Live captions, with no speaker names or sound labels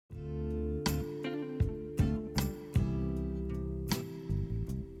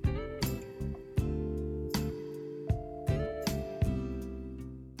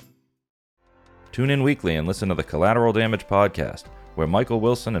Tune in weekly and listen to the Collateral Damage Podcast, where Michael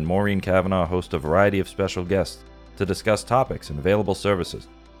Wilson and Maureen Cavanaugh host a variety of special guests to discuss topics and available services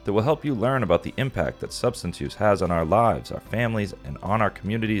that will help you learn about the impact that substance use has on our lives, our families, and on our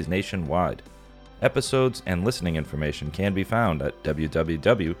communities nationwide. Episodes and listening information can be found at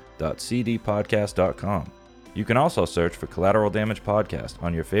www.cdpodcast.com. You can also search for Collateral Damage Podcast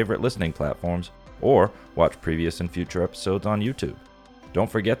on your favorite listening platforms or watch previous and future episodes on YouTube.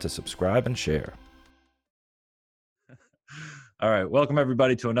 Don't forget to subscribe and share. All right, welcome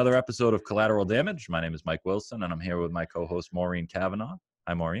everybody to another episode of Collateral Damage. My name is Mike Wilson, and I'm here with my co-host Maureen Cavanaugh.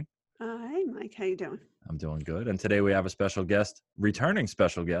 Hi, Maureen. Hi, Mike. How you doing? I'm doing good. And today we have a special guest, returning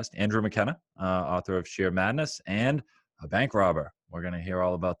special guest, Andrew McKenna, author of Sheer Madness and A Bank Robber. We're going to hear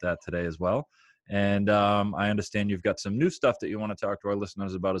all about that today as well. And I understand you've got some new stuff that you want to talk to our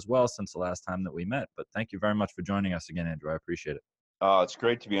listeners about as well since the last time that we met. But thank you very much for joining us again, Andrew. I appreciate it. Oh, it's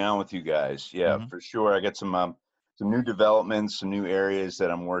great to be on with you guys. Yeah, for sure. I got some new developments, some new areas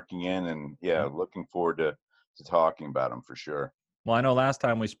that I'm working in, and looking forward to talking about them for sure. Well, I know last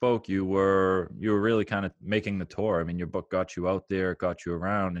time we spoke, you were really kind of making the tour. I mean, your book got you out there, got you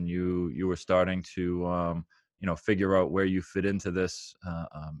around, and you were starting to figure out where you fit into this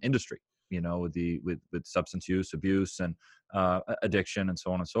industry. With substance use, abuse, and addiction, and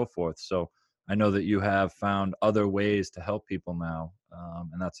so on and so forth. So I know that you have found other ways to help people now,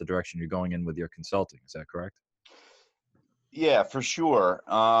 and that's the direction you're going in with your consulting. Is that correct? Yeah, for sure.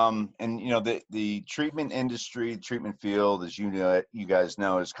 The treatment industry, treatment field, as you guys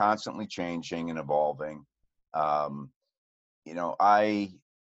know, is constantly changing and evolving.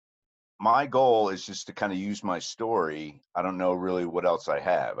 My goal is just to kind of use my story. I don't know really what else I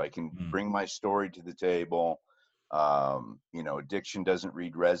have. I can bring my story to the table. Addiction doesn't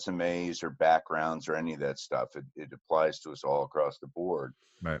read resumes or backgrounds or any of that stuff. It applies to us all across the board.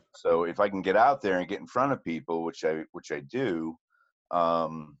 Right. So if I can get out there and get in front of people, which I do,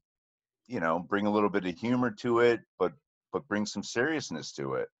 bring a little bit of humor to it, but bring some seriousness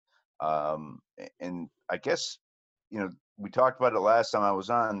to it. And I guess, we talked about it last time I was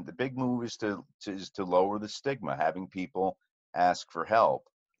on. The big move is to lower the stigma, having people ask for help.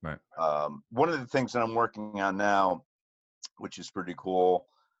 Right. One of the things that I'm working on now, which is pretty cool,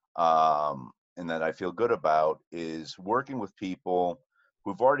 and that I feel good about, is working with people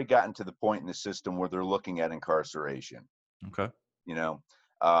who've already gotten to the point in the system where they're looking at incarceration. Okay. And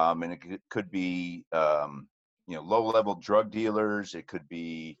it could be, low-level drug dealers. It could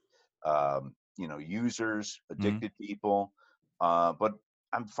be, users, addicted people. But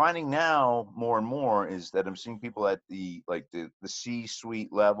I'm finding now more and more is that I'm seeing people at the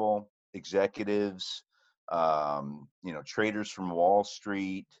C-suite level, executives, traders from Wall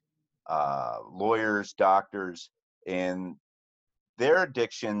Street, lawyers, doctors, and their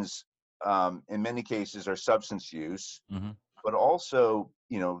addictions, in many cases, are substance use. Mm-hmm. But also,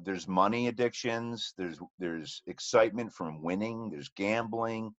 there's money addictions. There's excitement from winning. There's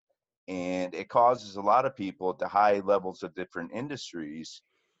gambling. And it causes a lot of people at the high levels of different industries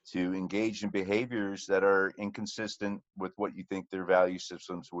to engage in behaviors that are inconsistent with what you think their value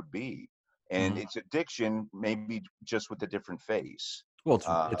systems would be. And it's addiction, maybe just with a different face. Well,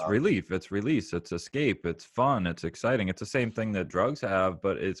 it's relief, it's release, it's escape, it's fun, it's exciting. It's the same thing that drugs have,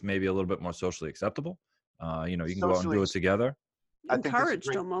 but it's maybe a little bit more socially acceptable. You can go out and do it together.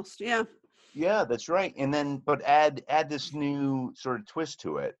 Encouraged almost, yeah. Yeah, that's right. And then, but add this new sort of twist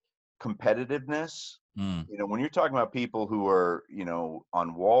to it. Competitiveness. When you're talking about people who are,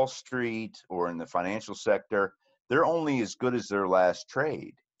 on Wall Street or in the financial sector, they're only as good as their last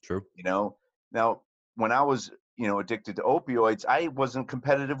trade. True. Now when I was, addicted to opioids, I wasn't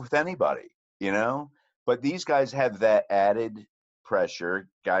competitive with anybody, but these guys have that added pressure,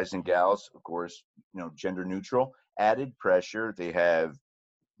 guys and gals, of course, gender neutral, added pressure. They have,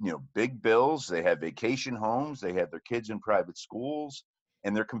 big bills, they have vacation homes, they have their kids in private schools,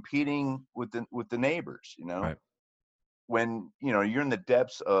 and they're competing with the neighbors, Right. When, you're in the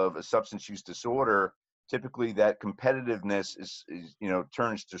depths of a substance use disorder, typically that competitiveness is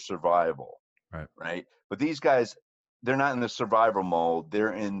turns to survival. Right. But these guys, they're not in the survival mode.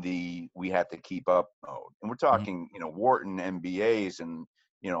 They're in the we have to keep up mode. And we're talking, Wharton MBAs and,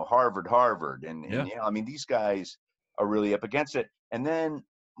 Harvard. And these guys are really up against it. And then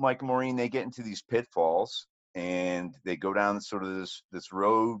Mike and Maureen, they get into these pitfalls and they go down sort of this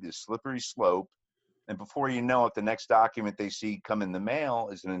road, this slippery slope. And before you know it, the next document they see come in the mail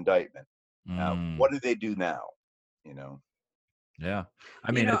is an indictment. What do they do now? Yeah.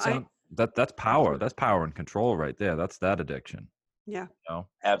 I mean, that's power. That's power and control right there. That's that addiction. Yeah.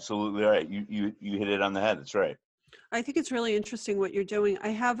 Absolutely right. You hit it on the head. That's right. I think it's really interesting what you're doing. I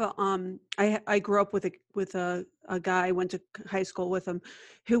have a I grew up with a guy, I went to high school with him,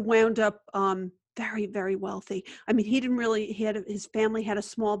 who wound up very, very wealthy. I mean, he didn't really, his family had a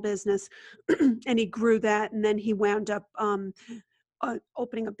small business and he grew that, and then he wound up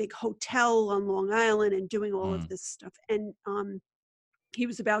opening a big hotel on Long Island and doing all of Mm, this stuff. And he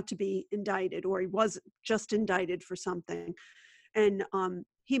was about to be indicted, or he was just indicted for something. And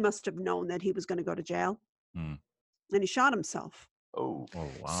he must have known that he was going to go to jail, mm. and he shot himself. Oh, Oh,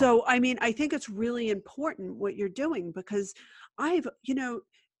 wow. So, I mean, I think it's really important what you're doing, because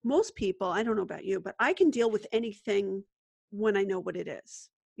most people, I don't know about you, but I can deal with anything when I know what it is,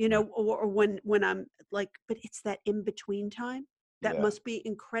 Right. or when I'm like, but it's that in between time that yeah, must be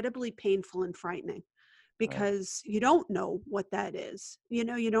incredibly painful and frightening, right. because you don't know what that is. You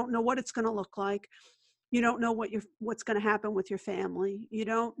don't know what it's going to look like. You don't know what's going to happen with your family. You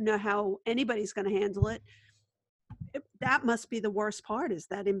don't know how anybody's going to handle it. That must be the worst part, is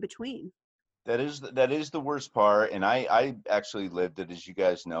that in between. That is the worst part, and I actually lived it, as you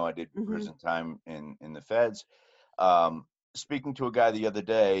guys know. I did Mhm. prison time in the feds. Um, Speaking to a guy the other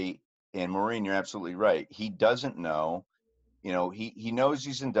day, and Maureen, you're absolutely right. He doesn't know. You know, he knows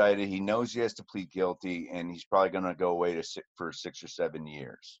he's indicted. He knows he has to plead guilty, and he's probably going to go away for 6 or 7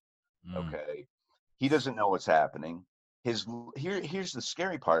 years. Mm, Okay, he doesn't know what's happening. Here's the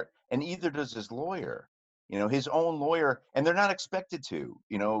scary part, and either does his lawyer. You know, his own lawyer, and they're not expected to.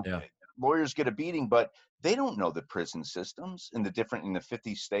 You know, yeah. lawyers get a beating, but they don't know the prison systems in the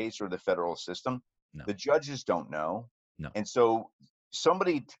 50 states or the federal system. No, The judges don't know, no. and so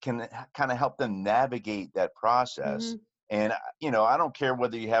somebody can kind of help them navigate that process. Mhm. And you know, I don't care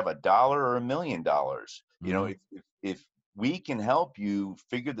whether you have $1 or $1 million. You know, Hmm. if we can help you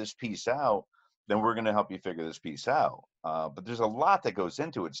figure this piece out, then we're going to help you figure this piece out. But there's a lot that goes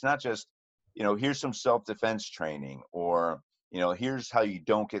into it. It's not just, you know, here's some self-defense training, or, you know, here's how you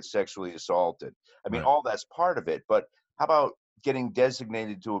don't get sexually assaulted. I mean, Right. all that's part of it. But how about getting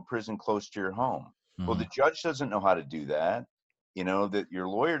designated to a prison close to your home? Well, Hmm. the judge doesn't know how to do that. You know, that your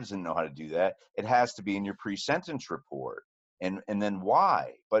lawyer doesn't know how to do that. It has to be in your pre-sentence report. And then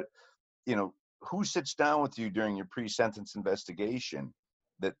why? But you know, who sits down with you during your pre-sentence investigation?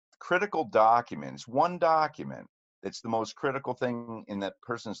 That critical documents, one document that's the most critical thing in that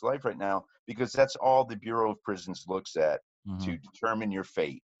person's life right now, because that's all the Bureau of Prisons looks at Hmm. to determine your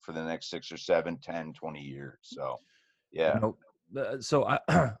fate for the next 6 or 7, 10, 20 years. So You yeah. know, so I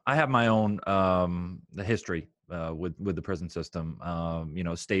I have my own the history with the prison system. You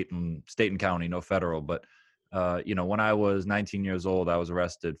know, state and county, no federal. But you know, when I was 19 years old, I was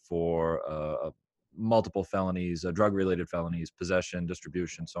arrested for multiple felonies, drug related felonies, possession,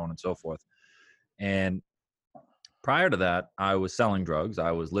 distribution, so on and so forth. And prior to that, I was selling drugs.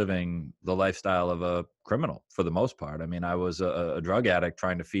 I was living the lifestyle of a criminal for the most part. I mean, I was a drug addict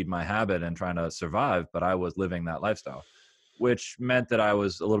trying to feed my habit and trying to survive, but I was living that lifestyle, which meant that I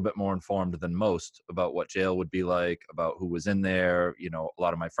was a little bit more informed than most about what jail would be like, about who was in there. You know, a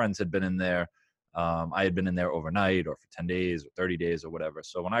lot of my friends had been in there. I had been in there overnight or for 10 days or 30 days or whatever.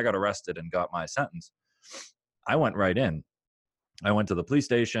 So when I got arrested and got my sentence, I went right in. I went to the police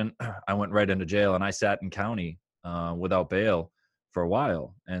station. I went right into jail, and I sat in county without bail for a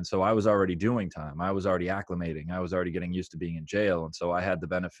while. And so I was already doing time. I was already acclimating. I was already getting used to being in jail. And so I had the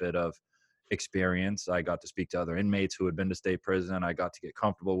benefit of experience. I got to speak to other inmates who had been to state prison. I got to get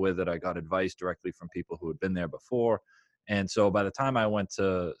comfortable with it. I got advice directly from people who had been there before. And so by the time I went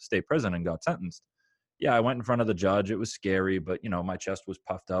to state prison and got sentenced, yeah, I went in front of the judge. It was scary, but you know, my chest was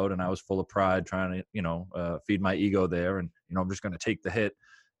puffed out and I was full of pride, trying to, feed my ego there. And you know, I'm just going to take the hit.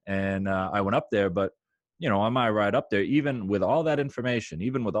 And I went up there, but you know, on my ride up there, even with all that information,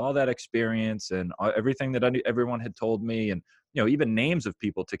 even with all that experience and everything that everyone had told me, and you know, even names of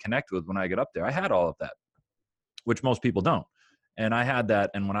people to connect with when I get up there, I had all of that, which most people don't. And I had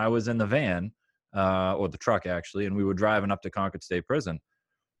that. And when I was in the van, or the truck actually, and we were driving up to Concord State Prison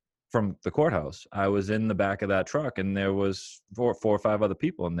from the courthouse, I was in the back of that truck, and there was four or five other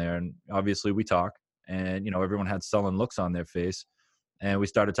people in there, and obviously we talk, and you know, everyone had sullen looks on their face, and we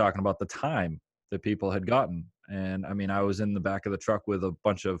started talking about the time that people had gotten. And I mean, I was in the back of the truck with a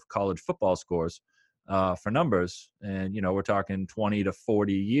bunch of college football scores for numbers, and you know, we're talking 20 to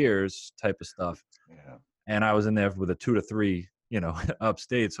 40 years type of stuff. Yeah. And I was in there with a 2 to 3, you know,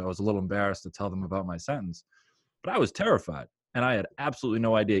 upstate, so I was a little embarrassed to tell them about my sentence, but I was terrified, and I had absolutely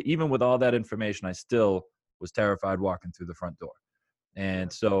no idea. Even with all that information, I still was terrified walking through the front door. Yeah.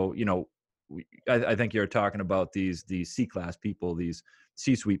 And so, you know, I think you're talking about these C-class people, these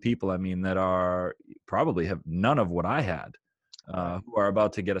C-suite people. I mean, that are probably have none of what I had. Right. who are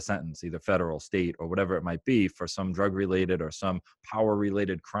about to get a sentence, either federal, state, or whatever it might be, for some drug related or some power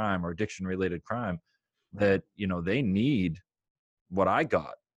related crime or addiction related crime, that, you know, they need what I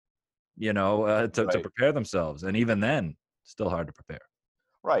got, you know, to Right. prepare themselves. And even then, still hard to prepare.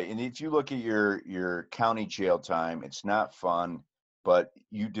 Right. And if you look at your county jail time, it's not fun, but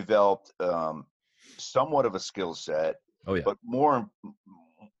you developed somewhat of a skill set. Oh yeah. But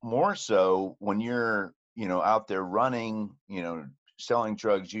more so when you're, you know, out there running, you know, selling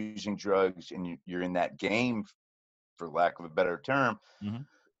drugs, using drugs, and you're in that game, for lack of a better term, Hmm.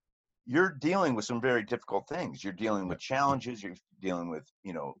 you're dealing with some very difficult things. You're dealing with Right. challenges. You're dealing with,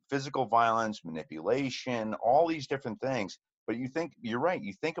 you know, physical violence, manipulation, all these different things. But you're right.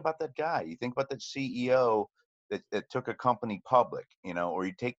 You think about that guy. You think about that CEO that took a company public, you know, or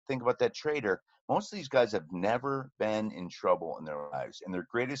think about that trader. Most of these guys have never been in trouble in their lives, and their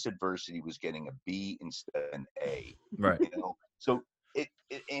greatest adversity was getting a B instead of an A. Right. You know, so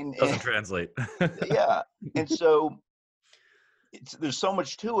and Doesn't translate. yeah, and so there's so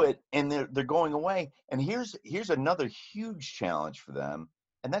much to it, and they're going away. And here's another huge challenge for them,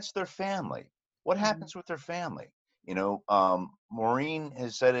 and that's their family. What Mhm. happens with their family? You know, Maureen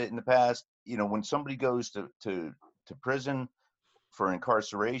has said it in the past. You know, when somebody goes to prison for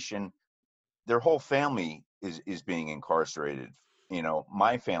incarceration, their whole family is being incarcerated. You know,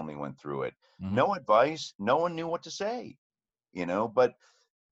 my family went through it. Hmm. No advice. No one knew what to say. You know, but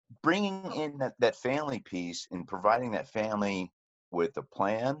bringing in that family piece and providing that family with a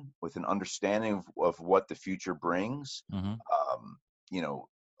plan, with an understanding of what the future brings, Hmm. um, you know,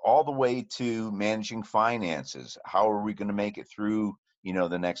 all the way to managing finances. How are we going to make it through, you know,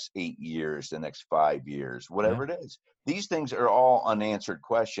 the next 8 years, the next 5 years, Yeah. whatever it is? These things are all unanswered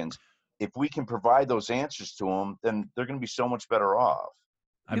questions. If we can provide those answers to them, then they're going to be so much better off.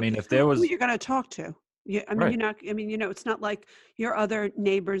 I mean, if there Who was, you're going to talk to. Yeah, I mean, right. you're not. I mean, you know, it's not like your other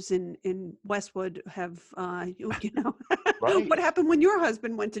neighbors in Westwood have. You know, Right. what happened when your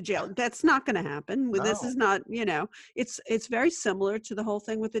husband went to jail? That's not going to happen. Well, this No. is not. You know, it's very similar to the whole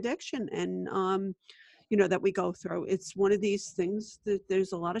thing with addiction, and you know, that we go through. It's one of these things that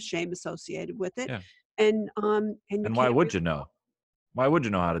there's a lot of shame associated with it, Yeah. and you And why can't would really you know? Why would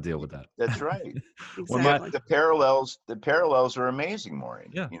you know how to deal with that? That's right. When the my, exactly. the parallels are amazing,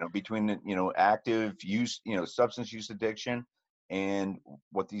 Maureen. yeah. You know, between the, you know, active use, you know, substance use addiction, and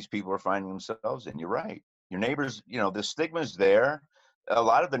what these people are finding themselves in. You're right. Your neighbors, you know, the stigma's there. A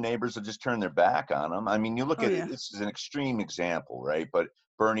lot of the neighbors will just turn their back on them. I mean, you look Oh at it, yeah. this is an extreme example, right? But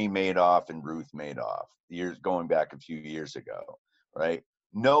Bernie Madoff and Ruth Madoff, years going back a few years ago, right?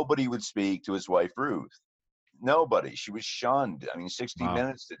 Nobody would speak to his wife Ruth. Nobody. She was shunned. I mean, 60 Wow.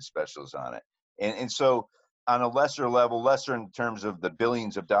 Minutes did specials on it. And so on a lesser level, lesser in terms of the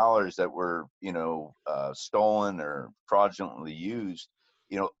billions of dollars that were, you know, stolen or fraudulently used,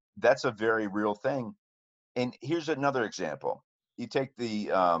 you know, that's a very real thing. And here's another example. You take the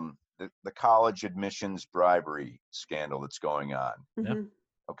college admissions bribery scandal that's going on. Yeah. Hmm.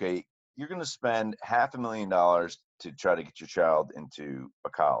 Okay, you're going to spend $500,000 to try to get your child into a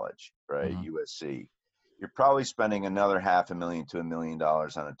college, right? Hmm. USC. You're probably spending another $500,000 to $1 million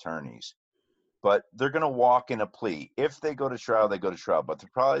on attorneys, but they're going to walk in a plea. If they go to trial, they go to trial, but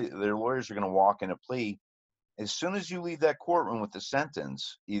their lawyers are going to walk in a plea. As soon as you leave that courtroom with the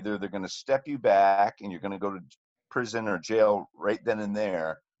sentence, either they're going to step you back and you're going to go to prison or jail right then and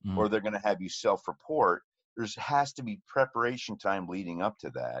there, Hmm. or they're going to have you self-report. There has to be preparation time leading up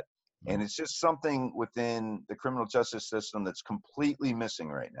to that. And Right. it's just something within the criminal justice system that's completely missing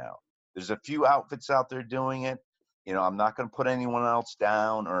right now. There's a few outfits out there doing it. You know, I'm not going to put anyone else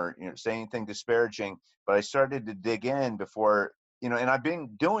down or, you know, say anything disparaging, but I started to dig in before, you know, and I've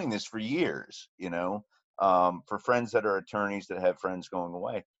been doing this for years, you know, for friends that are attorneys that have friends going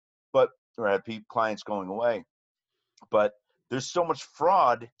away, but or have clients going away. But there's so much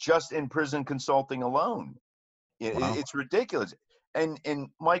fraud just in prison consulting alone. Wow. It's ridiculous. And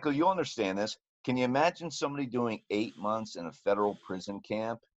Michael, you'll understand this. Can you imagine somebody doing 8 months in a federal prison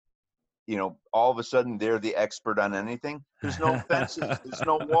camp? You know, all of a sudden they're the expert on anything. There's no fences, there's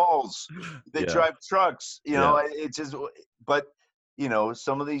no walls. They Yeah. drive trucks. You Yeah. know, it's just. But you know,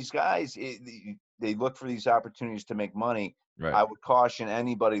 some of these guys, they look for these opportunities to make money. Right. I would caution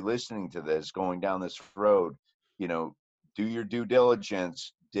anybody listening to this, going down this road, you know, do your due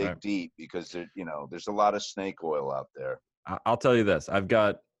diligence, Right. dig deep, because you know, there's a lot of snake oil out there. I'll tell you this. I've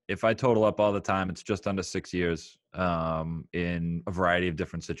got, if I total up all the time, it's just under 6 years in a variety of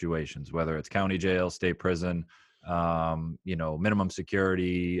different situations, whether it's county jail, state prison, you know, minimum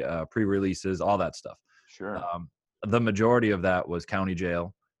security, pre-releases, all that stuff. Sure. The majority of that was county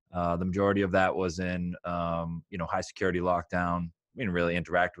jail. The majority of that was in, high security lockdown. We didn't really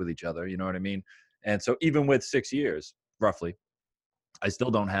interact with each other. You know what I mean? And so even with 6 years, roughly, I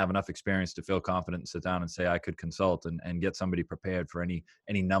still don't have enough experience to feel confident and sit down and say I could consult and get somebody prepared for any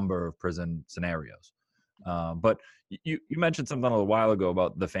number of prison scenarios. But you mentioned something a little while ago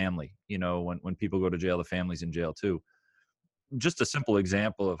about the family. When people go to jail, the family's in jail too. Just a simple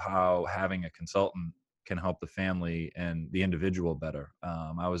example of how having a consultant can help the family and the individual better.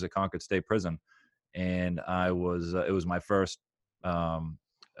 I was at Concord State Prison, and it was my first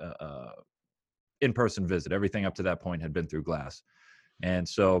in-person visit. Everything up to that point had been through glass. And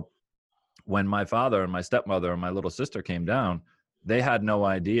so when my father and my stepmother and my little sister came down, they had no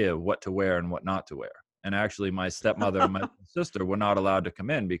idea what to wear and what not to wear. And actually, my stepmother and my sister were not allowed to come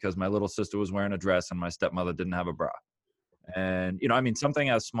in because my little sister was wearing a dress and my stepmother didn't have a bra. And, something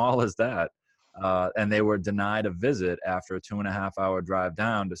as small as that. And they were denied a visit after a 2.5-hour drive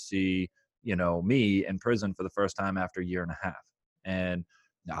down to see, me in prison for the first time after a year and a half. And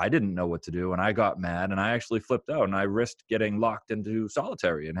I didn't know what to do, and I got mad, and I actually flipped out, and I risked getting locked into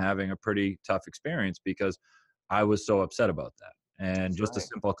solitary and having a pretty tough experience because I was so upset about that. And just a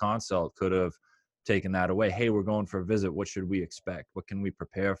simple consult could have taken that away. Hey, we're going for a visit. What should we expect? What can we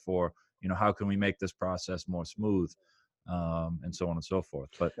prepare for? How can we make this process more smooth? And so on and so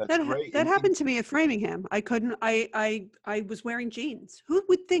forth. But that happened to me at Framingham. I couldn't. I was wearing jeans. Who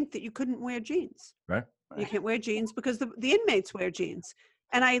would think that you couldn't wear jeans? Right. You can't wear jeans because the inmates wear jeans.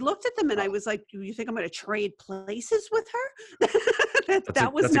 And I looked at them and I was like, "Do you think I'm going to trade places with her?" That's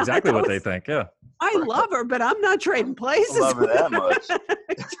exactly what they think. Yeah. I love her, but I'm not trading places. I love her that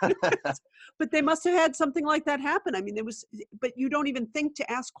much. But they must have had something like that happen. I mean, but you don't even think to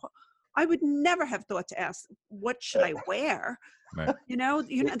ask. I would never have thought to ask, what should I wear? Right.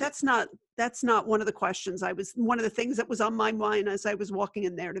 That's not one of the questions. One of the things that was on my mind as I was walking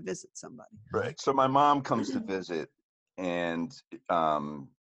in there to visit somebody. Right. So my mom comes to visit, and I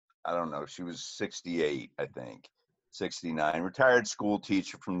don't know, she was 68, I think, 69, retired school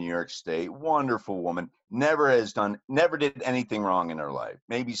teacher from New York State, wonderful woman, never did anything wrong in her life.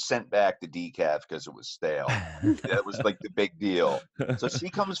 Maybe sent back the decaf because it was stale. That was like the big deal. So she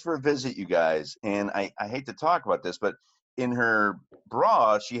comes for a visit, you guys, and I hate to talk about this, but in her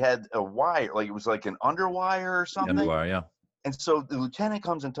bra, she had a wire, like it was like an underwire or something. Underwire, yeah. And so the lieutenant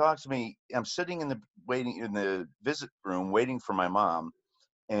comes and talks to me. I'm sitting in the visit room waiting for my mom.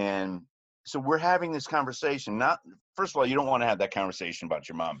 And so we're having this conversation. First of all, you don't want to have that conversation about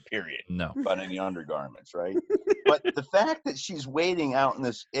your mom, period. No. About any undergarments, right? But the fact that she's waiting out in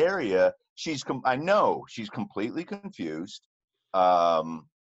this area, I know she's completely confused.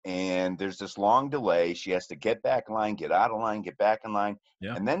 And there's this long delay. She has to get back in line, get out of line, get back in line.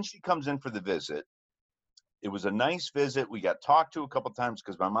 Yeah. And then she comes in for the visit. It was a nice visit. We got talked to a couple of times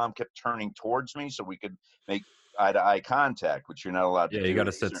because my mom kept turning towards me so we could make eye-to-eye contact, which you're not allowed to do. Yeah, you got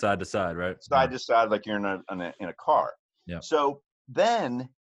to sit side to side, right? Side to side, like you're in a car. Yeah. So then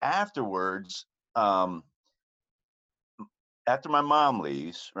afterwards, after my mom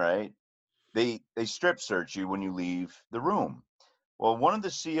leaves, right, they strip search you when you leave the room. Well, one of the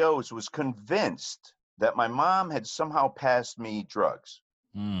COs was convinced that my mom had somehow passed me drugs,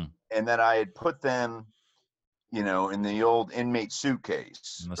 and that I had put them, in the old inmate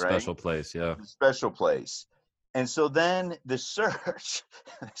suitcase. In a special place, yeah. The special place. And so then the search,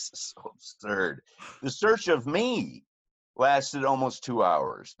 this is so absurd. The search of me lasted almost 2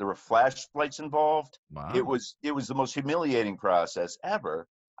 hours. There were flashlights involved. Wow. It was the most humiliating process ever.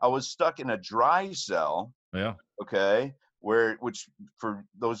 I was stuck in a dry cell. Yeah. Okay. Which for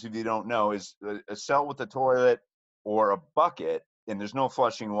those of you who don't know is a cell with a toilet or a bucket, and there's no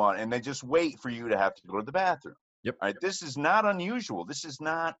flushing water, and they just wait for you to have to go to the bathroom. Yep. All right. This is not unusual. This is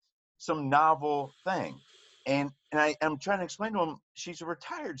not some novel thing. And I'm trying to explain to him, she's a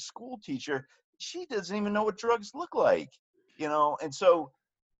retired school teacher. She doesn't even know what drugs look like, And so,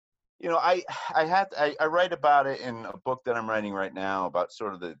 I write about it in a book that I'm writing right now about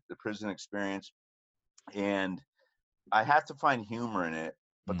sort of the prison experience. And I have to find humor in it.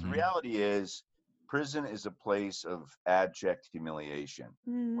 But the reality is, prison is a place of abject humiliation.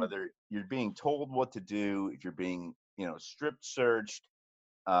 Whether you're being told what to do, if you're being, strip searched,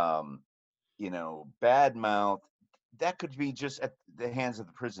 bad mouth, that could be just at the hands of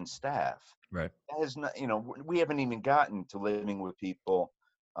the prison staff. Right. That is not, we haven't even gotten to living with people,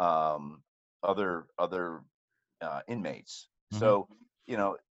 other inmates. So,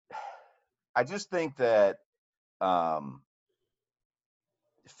 I just think that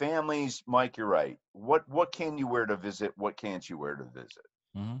families, Mike, you're right. What can you wear to visit? What can't you wear to visit?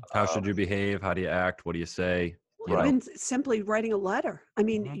 How should you behave? How do you act? What do you say? Even simply writing a letter. I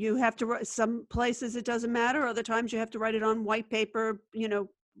mean, Mhm. you have to write, some places it doesn't matter. Other times you have to write it on white paper,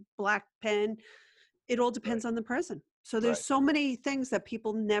 black pen. It all depends Right. on the prison. So there's Right. so many things that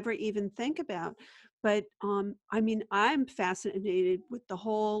people never even think about. But I mean, I'm fascinated with the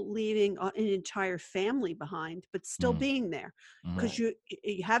whole leaving an entire family behind, but still Mhm. being there Mhm. because you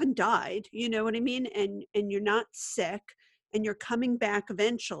haven't died. You know what I mean? And you're not sick, and you're coming back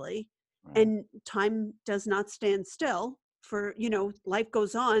eventually. Right. And time does not stand still. For life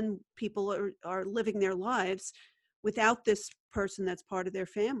goes on. People are living their lives without this person that's part of their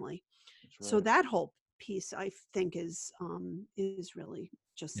family. That's So right. that whole piece, I think, is really Yeah,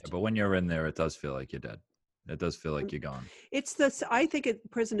 just. but when you're in there, it does feel like you're dead. It does feel like um, you're gone. It's I think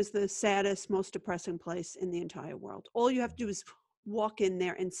prison is the saddest, most depressing place in the entire world. All you have to do is walk in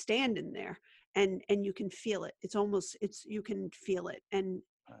there and stand in there, and you can feel it. You can feel it, and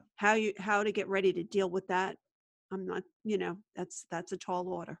Right. how to get ready to deal with that. I'm not, that's a tall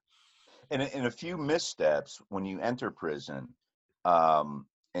order. And in a few missteps when you enter prison, um,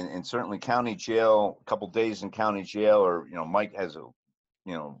 and certainly county jail, a couple days in county jail, or Mike has a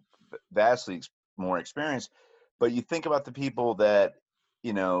vastly more experience. But you think about the people that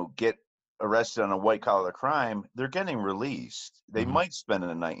get arrested on a white collar crime, they're getting released. They Mhm. might spend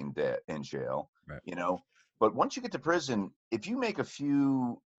a night in jail, Right. but once you get to prison, if you make a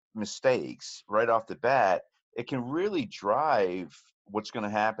few mistakes right off the bat, it can really drive what's going to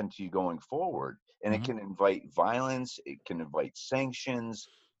happen to you going forward. And it Mhm. can invite violence, it can invite sanctions,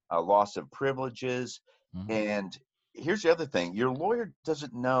 loss of privileges. Mhm. And here's the other thing: your lawyer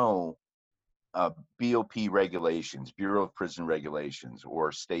doesn't know uh, BOP regulations, Bureau of Prison Regulations,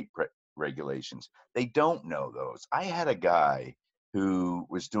 or regulations. They don't know those. I had a guy who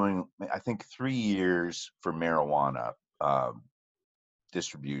was doing, I think, 3 years for marijuana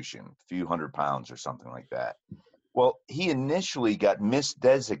distribution, a few £100 or something like that. Well, he initially got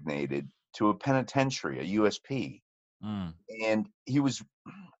misdesignated to a penitentiary, a USP, Mm. and he was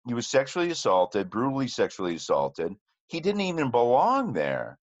sexually assaulted, brutally sexually assaulted. He didn't even belong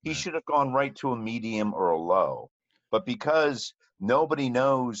there. He Right. should have gone right to a medium or a low. But because nobody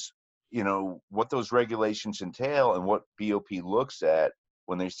knows, what those regulations entail and what BOP looks at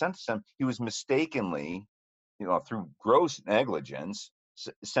when they sentence him, he was mistakenly, through gross negligence,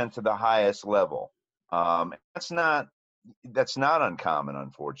 sent to the highest level. That's not uncommon,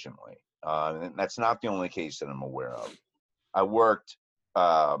 unfortunately. And that's not the only case that I'm aware of. I worked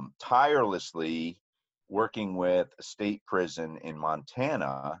tirelessly working with a state prison in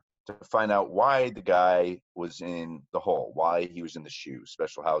Montana to find out why the guy was in the hole, why he was in the SHU,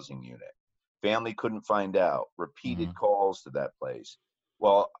 special housing unit. Family couldn't find out. Repeated Mhm. calls to that place.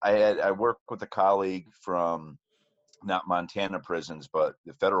 Well, I worked with a colleague from not Montana prisons, but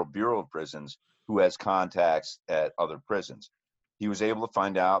the Federal Bureau of Prisons, who has contacts at other prisons. He was able to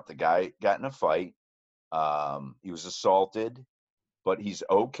find out the guy got in a fight. He was assaulted, but he's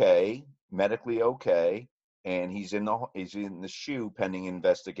okay, medically okay, and he's in the SHU pending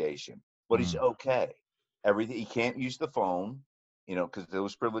investigation. But he's Mm. okay. Everything, he can't use the phone, because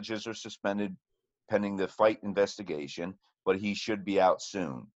those privileges are suspended pending the fight investigation. But he should be out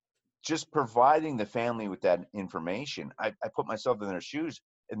soon. Just providing the family with that information, I put myself in their shoes,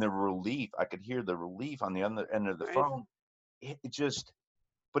 and the relief, I could hear the relief on the other end of the Right. phone. It just,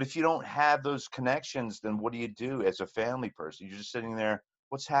 but if you don't have those connections, then what do you do as a family person? You're just sitting there.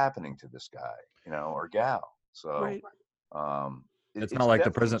 What's happening to this guy, or gal? So, Right. um, It's not it's like the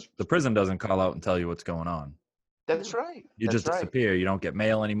definitely prison the interesting. prison doesn't call out and tell you what's going on. That's No. right. You That's just right. disappear. You don't get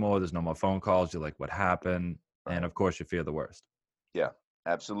mail anymore. There's no more phone calls. You're like, what happened? And Right. of course, you fear the worst. Yeah,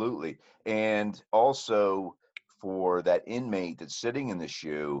 absolutely. And also for that inmate that's sitting in the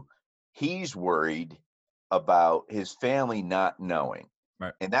SHU, he's worried about his family not knowing.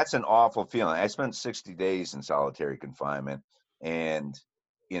 Right. And that's an awful feeling. I spent 60 days in solitary confinement, and,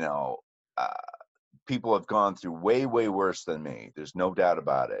 you know, uh, people have gone through way, way worse than me. There's no doubt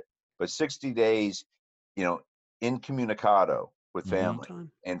about it. But 60 days, you know, incommunicado with Mm-hmm. family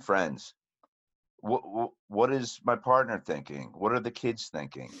and friends. What is my partner thinking? What are the kids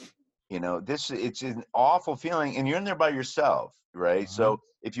thinking? It's an awful feeling, and you're in there by yourself, right? Mm-hmm. So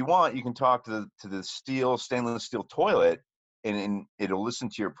if you want, you can talk to the stainless steel toilet, and it'll listen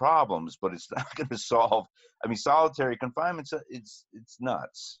to your problems, but it's not going to solve. I mean, solitary confinement, it's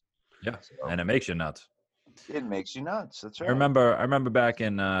nuts. Yeah, So and it makes you nuts. it makes you nuts. That's I right. remember. I remember back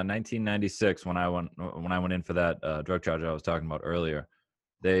in 1996 when I went in for that drug charge I was talking about earlier.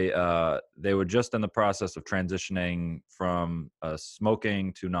 They were just in the process of transitioning from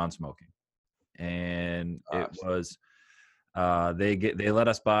smoking to non-smoking, and it Gosh. was they let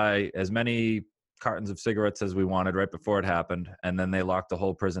us buy as many cartons of cigarettes as we wanted right before it happened. And then they locked the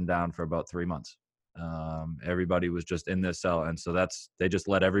whole prison down for about 3 months. Everybody was just in their cell. And so they just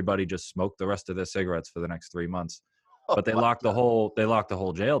let everybody just smoke the rest of their cigarettes for the next 3 months. But they locked the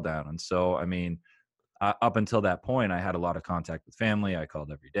whole jail down. And so, I mean, up until that point, I had a lot of contact with family. I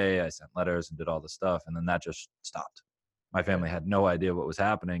called every day. I sent letters and did all the stuff. And then that just stopped. My family had no idea what was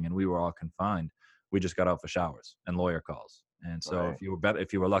happening, and we were all confined. We just got out for showers and lawyer calls. And so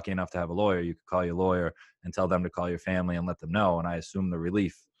if you were lucky enough to have a lawyer, you could call your lawyer and tell them to call your family and let them know. And I assume the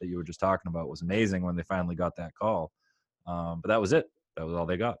relief that you were just talking about was amazing when they finally got that call. But that was it. That was all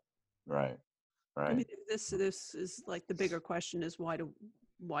they got. Right. I mean, this is like the bigger question is why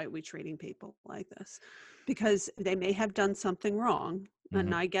are we treating people like this? Because they may have done something wrong,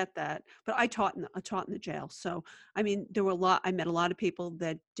 and I get that. But I taught in the jail, so I mean, I met a lot of people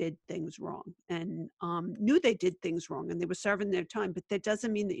that did things wrong and knew they did things wrong, and they were serving their time. But that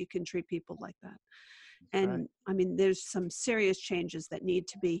doesn't mean that you can treat people like that. And I mean, there's some serious changes that need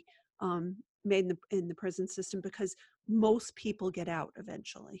to be made in the prison system, because most people get out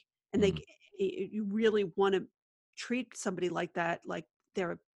eventually, and you really want to treat somebody like that like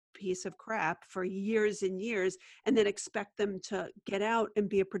they're a piece of crap for years and years, and then expect them to get out and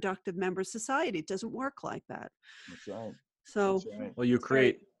be a productive member of society. It doesn't work like that. That's right. So, well, you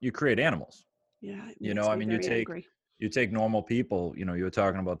create animals. Yeah, I mean, you take normal people. You were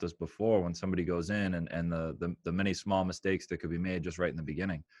talking about this before, when somebody goes in and the many small mistakes that could be made just right in the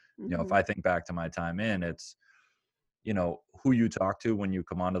beginning. If I think back to my time in, it's, who you talk to when you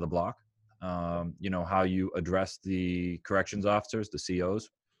come onto the block, how you address the corrections officers, the COs,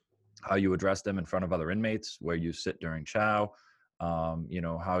 how you address them in front of other inmates, where you sit during chow,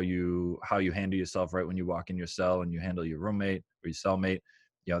 how you handle yourself right when you walk in your cell and you handle your roommate or your cellmate.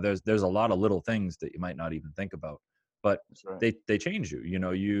 There's a lot of little things that you might not even think about, but they change you.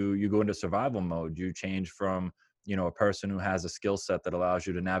 You go into survival mode. You change from, a person who has a skill set that allows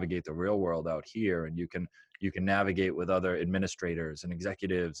you to navigate the real world out here, and you can navigate with other administrators and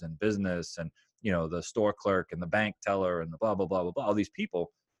executives and business and, the store clerk and the bank teller and the blah, blah, blah, blah, blah, all these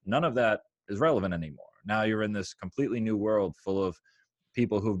people. None of that is relevant anymore. Now you're in this completely new world full of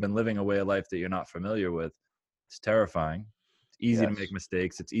people who've been living a way of life that you're not familiar with. It's terrifying. It's easy to make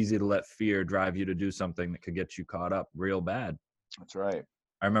mistakes. It's easy to let fear drive you to do something that could get you caught up real bad. That's right.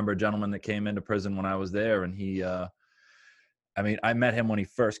 I remember a gentleman that came into prison when I was there, and he, I met him when he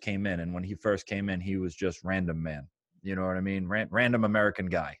first came in, and when he first came in, he was just random man. You know what I mean? Random American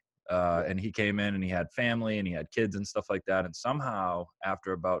guy. And he came in and he had family and he had kids and stuff like that. And somehow,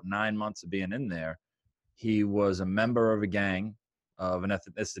 after about 9 months of being in there, he was a member of a gang of an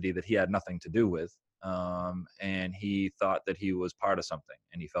ethnicity that he had nothing to do with. And he thought that he was part of something,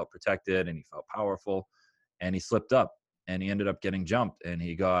 and he felt protected and he felt powerful, and he slipped up and he ended up getting jumped, and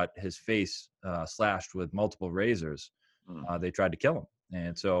he got his face slashed with multiple razors. They tried to kill him.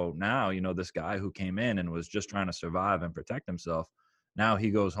 And so now, this guy who came in and was just trying to survive and protect himself, now he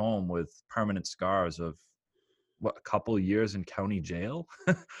goes home with permanent scars of a couple years in county jail.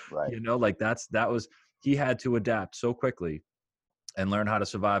 Right. He had to adapt so quickly and learn how to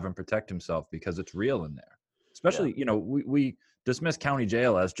survive and protect himself, because it's real in there. Especially, we dismiss county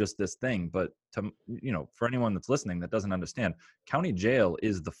jail as just this thing, but for anyone that's listening that doesn't understand, county jail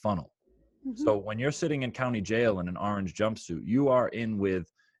is the funnel. So when you're sitting in county jail in an orange jumpsuit, you are in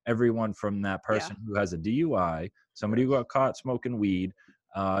with everyone from that person who has a DUI, somebody who got caught smoking weed,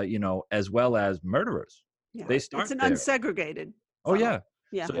 as well as murderers. Yeah. They start It's an there. unsegregated. Oh yeah.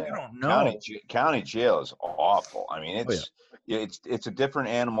 Yeah. So you don't know. County jail is awful. I mean, it's a different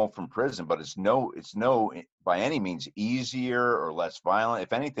animal from prison, but it's no by any means easier or less violent.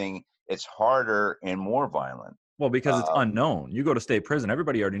 If anything, it's harder and more violent. Well, because it's unknown. You go to state prison,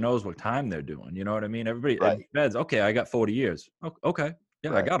 everybody already knows what time they're doing. You know what I mean? Everybody at beds, okay, I got 40 years. Okay.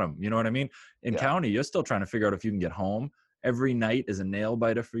 Yeah, I got them. You know what I mean? In county, you're still trying to figure out if you can get home. Every night is a nail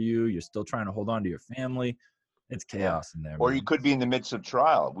biter for you. You're still trying to hold on to your family. It's chaos in there. Or man. you could be in the midst of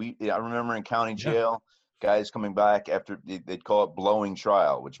trial. I remember in county jail, guys coming back after they'd call it blowing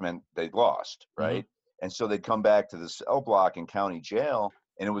trial, which meant they'd lost, right? And so they'd come back to the cell block in county jail,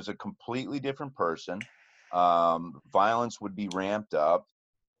 and it was a completely different person. Violence would be ramped up,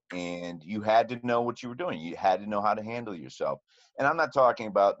 and you had to know what you were doing. You had to know how to handle yourself. And I'm not talking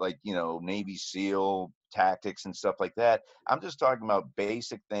about Navy SEAL tactics and stuff like that. I'm just talking about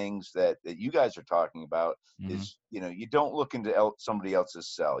basic things that you guys are talking about. Is, you don't look into somebody else's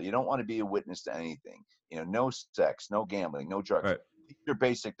cell. You don't want to be a witness to anything. No sex, no gambling, no drugs. Right. These are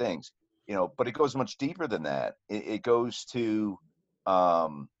basic things, but it goes much deeper than that. It goes to,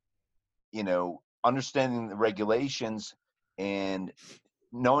 understanding the regulations and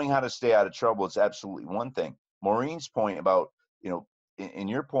knowing how to stay out of trouble is absolutely one thing. Maureen's point about, in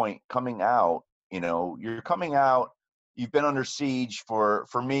your point, coming out, you're coming out, you've been under siege for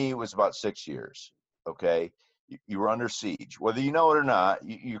me, it was about 6 years. Okay. You were under siege, whether you know it or not,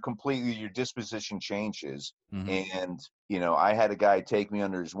 you completely, your disposition changes. Mm-hmm. And, I had a guy take me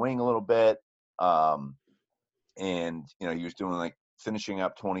under his wing a little bit. And, he was doing like finishing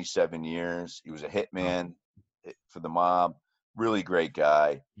up 27 years. He was a hitman for the mob, really great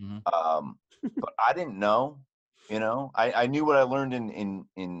guy. Mm-hmm. But I didn't know, I knew what I learned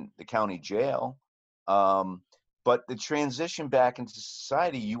in the county jail. But the transition back into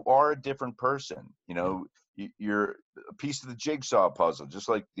society, you are a different person. You're a piece of the jigsaw puzzle, just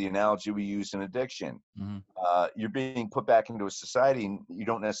like the analogy we use in addiction. Mm-hmm. You're being put back into a society and you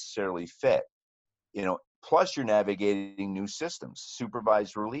don't necessarily fit. Plus you're navigating new systems,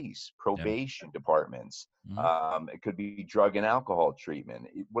 supervised release, probation departments. Mm-hmm. It could be drug and alcohol treatment,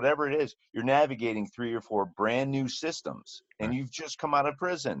 whatever it is. You're navigating 3 or 4 brand new systems, and you've just come out of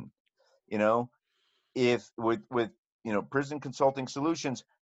prison. If with Prison Consulting Solutions,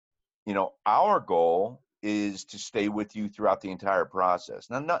 our goal is to stay with you throughout the entire process.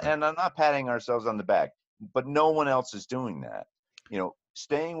 And I'm not patting ourselves on the back, but no one else is doing that.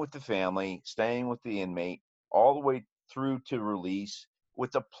 Staying with the family, staying with the inmate all the way through to release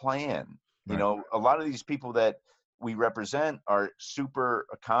with a plan. Right. A lot of these people that we represent are super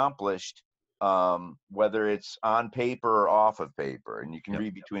accomplished, whether it's on paper or off of paper, and you can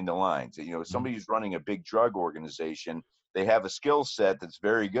read between the lines. Somebody who's running a big drug organization, they have a skill set that's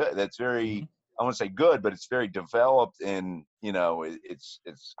very good. That's very, I want to say good, but it's very developed, and it's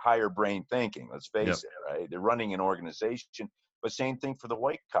higher brain thinking. Let's face it, right? They're running an organization. But same thing for the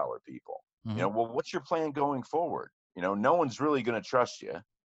white collar people. Well, what's your plan going forward? No one's really going to trust you.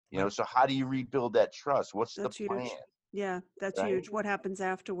 So how do you rebuild that trust? What's the plan? Huge. Yeah, that's huge. What happens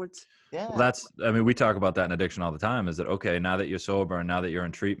afterwards? Yeah. Well, we talk about that in addiction all the time. Is that okay? Now that you're sober and now that you're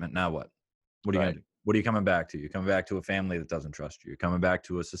in treatment, now what? What are you going to do? What are you coming back to? You're coming back to a family that doesn't trust you. You're coming back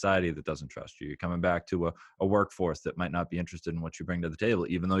to a society that doesn't trust you. You're coming back to a workforce that might not be interested in what you bring to the table,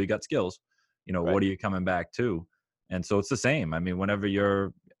 even though you got skills. What are you coming back to? And so it's the same. I mean, whenever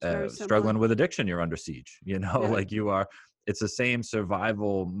you're struggling with addiction, you're under siege, like you are. It's the same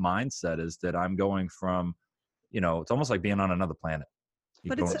survival mindset, is that I'm going from, it's almost like being on another planet.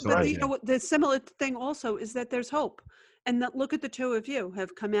 But the similar thing also is that there's hope. And that, look at the two of you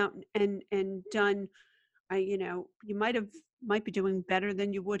have come out and done, you might be doing better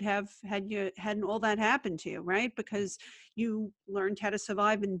than you would have hadn't all that happened to you, right? Because you learned how to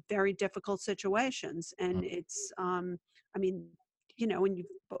survive in very difficult situations. And it's, and you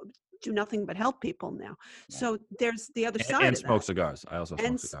do nothing but help people now. So there's the other side. And smoke cigars. I also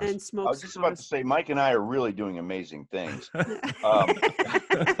smoke cigars. And smoke I was just about to say, Mike and I are really doing amazing things.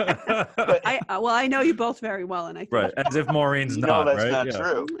 I know you both very well, and I think right, as if Maureen's not. That's right? not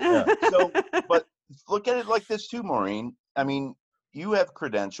true. So, but look at it like this too, Maureen. I mean, you have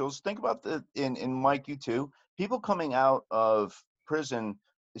credentials. Think about in Mike, you too. People coming out of prison,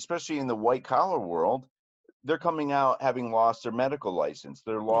 especially in the white collar world, they're coming out having lost their medical license,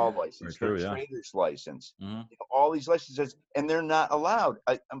 their law license, their trader's license, all these licenses, and they're not allowed.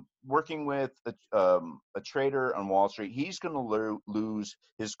 I'm working with a trader on Wall Street. He's going to lose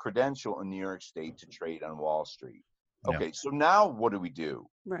his credential in New York State to trade on Wall Street. Okay, so now what do we do?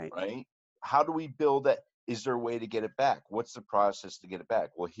 Right? How do we build that? Is there a way to get it back? What's the process to get it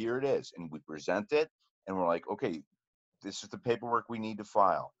back? Well, here it is. And we present it, and we're like, okay, this is the paperwork we need to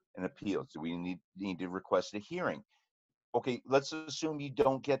file an appeal. So we need to request a hearing. Okay, let's assume you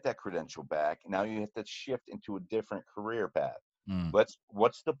don't get that credential back. Now you have to shift into a different career path.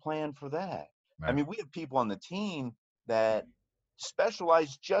 What's the plan for that? Right. I mean, we have people on the team that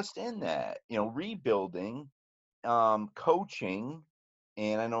specialize just in that, rebuilding, coaching.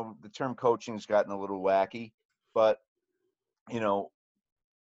 And I know the term coaching has gotten a little wacky, but,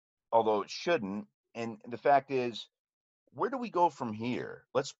 although it shouldn't. And the fact is, where do we go from here?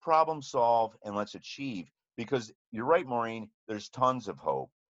 Let's problem solve and let's achieve, because you're right, Maureen, there's tons of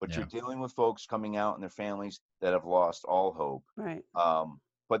hope, but you're dealing with folks coming out and their families that have lost all hope. Right.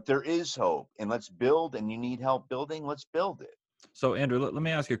 But there is hope, and let's build, and you need help building, let's build it. So Andrew, let me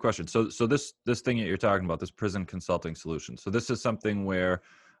ask you a question. So this thing that you're talking about, this Prison Consulting Solution. So this is something where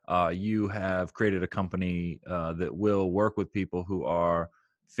you have created a company that will work with people who are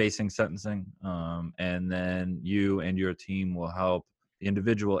facing sentencing, and then you and your team will help the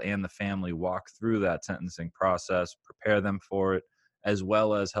individual and the family walk through that sentencing process, prepare them for it, as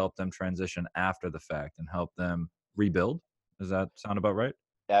well as help them transition after the fact and help them rebuild. Does that sound about right?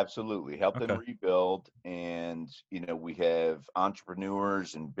 Absolutely. Help them Okay. rebuild. And, we have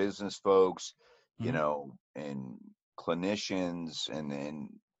entrepreneurs and business folks, Hmm. and clinicians. And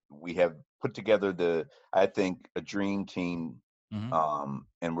we have put together I think, a dream team. Hmm.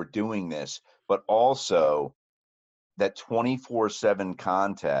 And we're doing this, but also that 24/7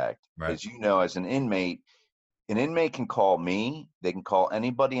 contact, Right. as as an inmate can call me, they can call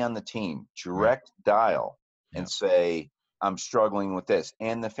anybody on the team, Right. direct dial, Yeah. and say, I'm struggling with this,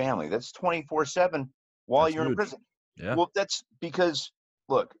 and the family. That's 24/7 while That's you're in huge. prison. Yeah. Well, that's because,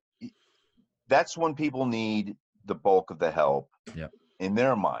 look, that's when people need the bulk of the help Yeah. in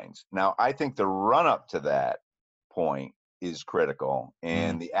their minds. Now, I think the run up to that point is critical, Hmm.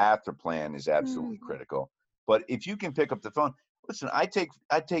 and the after plan is absolutely Mhm. critical. But if you can pick up the phone, listen, I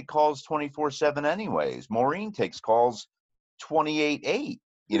take calls 24/7 anyways. Maureen takes calls 28/8.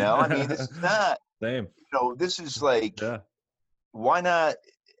 I mean, this is not, Same. this is like, Yeah. why not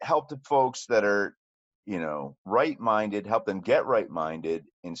help the folks that are, right-minded, help them get right-minded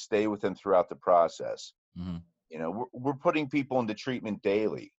and stay with them throughout the process. Hmm. We're putting people into treatment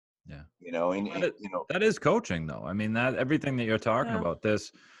daily, Yeah. and, That is, that is coaching, though. I mean, that everything that you're talking Yeah. about,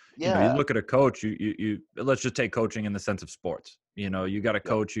 this, you yeah, look at a coach, you let's just take coaching in the sense of sports. You got a yeah,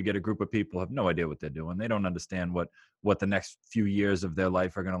 coach, you get a group of people who have no idea what they're doing. They don't understand what the next few years of their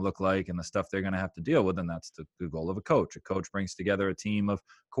life are going to look like and the stuff they're going to have to deal with. And that's the goal of a coach. A coach brings together a team of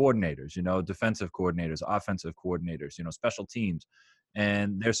coordinators, defensive coordinators, offensive coordinators, special teams.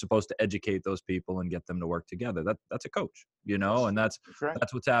 And they're supposed to educate those people and get them to work together. That's a coach, and that's right.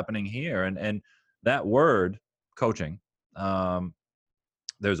 that's what's happening here. And that word coaching,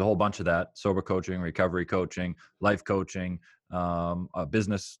 there's a whole bunch of that: sober coaching, recovery coaching, life coaching,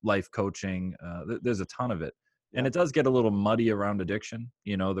 business life coaching. There's a ton of it. And Yeah, it does get a little muddy around addiction.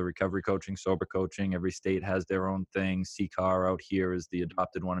 The recovery coaching, sober coaching, every state has their own thing. CCAR out here is the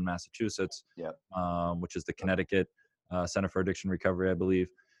adopted one in Massachusetts, yeah, which is the Connecticut Center for Addiction Recovery, I believe.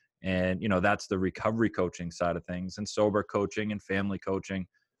 And, that's the recovery coaching side of things, and sober coaching and family coaching.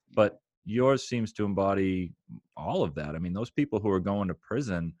 But yours seems to embody all of that. I mean, those people who are going to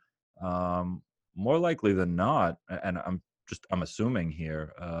prison, more likely than not, and I'm assuming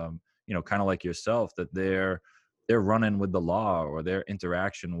here, kind of like yourself, that they're running with the law, or their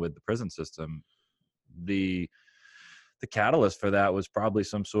interaction with the prison system. The catalyst for that was probably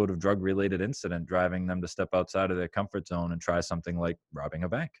some sort of drug related incident driving them to step outside of their comfort zone and try something like robbing a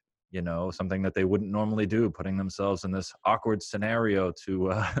bank, something that they wouldn't normally do, putting themselves in this awkward scenario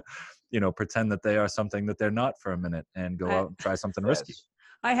to, pretend that they are something that they're not for a minute and go I, out and try something risky. yes,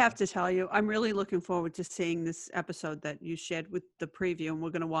 I have to tell you, I'm really looking forward to seeing this episode that you shared with the preview, and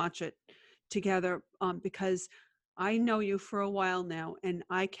we're going to watch it together, because I know you for a while now, and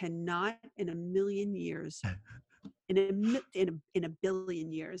I cannot in a million years, in a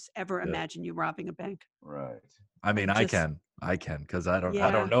billion years, ever Yeah. imagine you robbing a bank. right. I mean, I Just, can, because I don't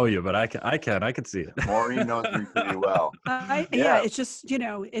yeah. know you, but I can see it. Maureen knows me pretty well. Yeah, Yeah, it's just,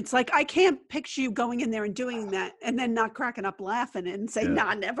 it's like I can't picture you going in there and doing that and then not cracking up laughing and say, Yeah.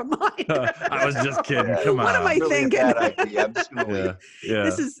 nah, never mind. I was just kidding. yeah. Come What am on. I Really a thinking? bad idea. I'm just gonna leave. Yeah. Yeah.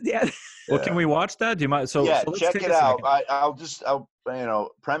 This is, yeah. Well, can Yeah, we watch that? Do you mind? yeah. So let's Check take it a out. second.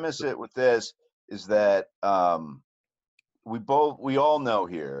 I'll premise it with this: is that we all know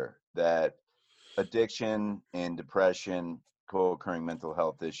here that addiction and depression, co-occurring mental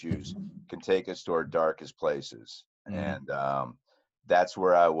health issues, can take us to our darkest places. Mhm. And that's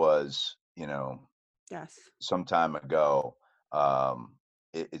where I was, Yes. some time ago.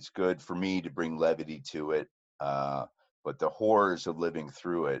 It's good for me to bring levity to it, but the horrors of living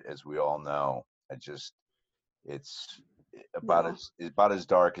through it, as we all know, it's No. about as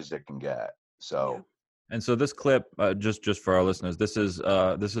dark as it can get. Yeah. So And so this clip, just for our listeners, this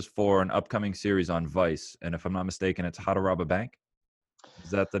is for an upcoming series on Vice, and if I'm not mistaken, it's How to Rob a Bank.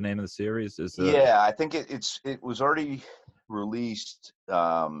 Is that the name of the series? yeah, I think it was already released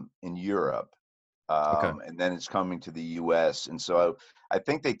in Europe, Okay. and then it's coming to the U.S. And so I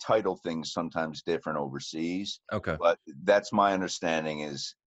think they title things sometimes different overseas, Okay. but that's my understanding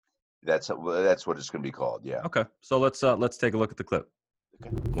is that's what it's going to be called. Yeah. Okay. So let's take a look at the clip.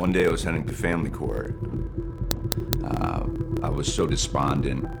 One day I was heading to family court. I was so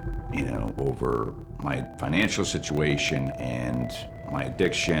despondent, over my financial situation and my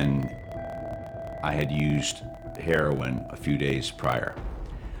addiction. I had used heroin a few days prior.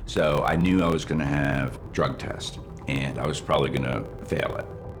 So I knew I was going to have drug test, and I was probably going to fail it.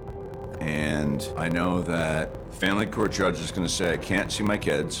 And I know that family court judge is going to say I can't see my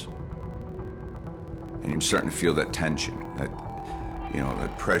kids. And I'm starting to feel that tension, that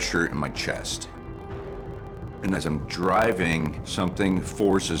pressure in my chest. And as I'm driving, something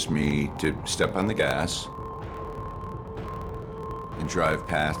forces me to step on the gas and drive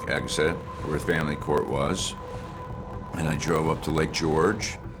past exit where family court was. And I drove up to Lake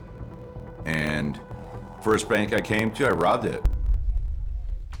George, and first bank I came to, I robbed it.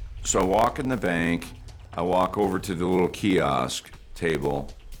 So I walk in the bank, I walk over to the little kiosk table.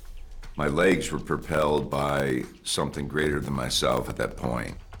 My legs were propelled by something greater than myself at that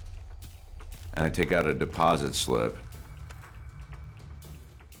point. And I take out a deposit slip.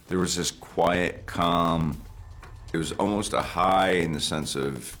 There was this quiet, calm, it was almost a high in the sense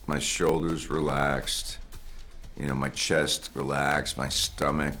of my shoulders relaxed, you know, my chest relaxed, my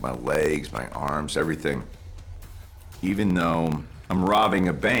stomach, my legs, my arms, everything. Even though I'm robbing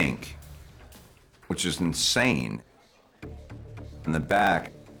a bank, which is insane. In the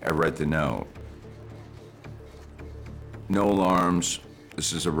back, I read the note. No alarms,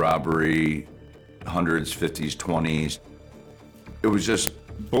 this is a robbery, hundreds, 50s, 20s. It was just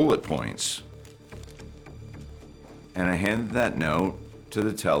bullet points. And I handed that note to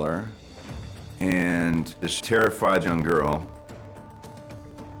the teller, and this terrified young girl,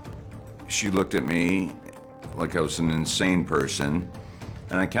 she looked at me like I was an insane person,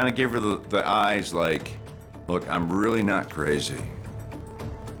 and I kind of gave her the eyes like, look, I'm really not crazy.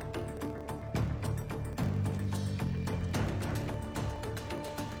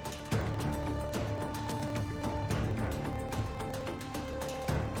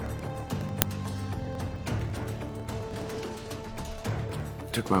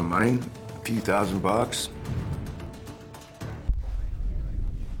 Took my money, a few $1,000.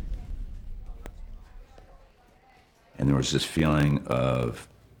 And there was this feeling of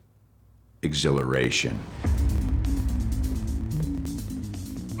exhilaration.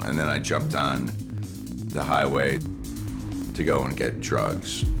 And then I jumped on the highway to go and get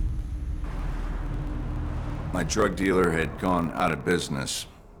drugs. My drug dealer had gone out of business,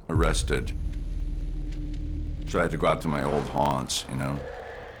 arrested. So I had to go out to my old haunts, you know?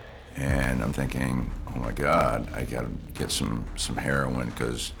 And I'm thinking, oh my God, I gotta get some heroin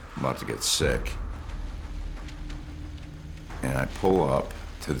because I'm about to get sick. And I pull up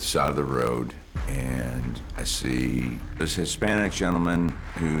to the side of the road and I see this Hispanic gentleman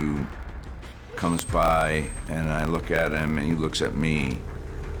who comes by, and I look at him and he looks at me.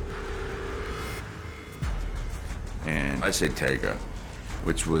 And I say Tega,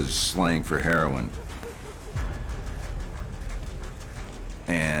 which was slang for heroin.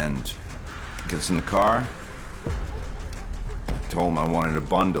 And gets in the car, told him I wanted a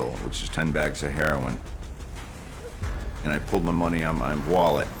bundle, which is 10 bags of heroin. And I pulled my money out of my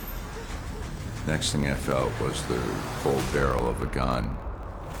wallet. Next thing I felt was the cold barrel of a gun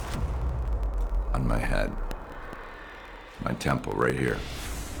on my head, my temple right here.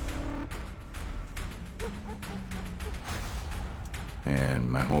 And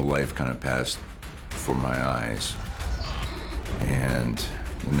my whole life kind of passed before my eyes. And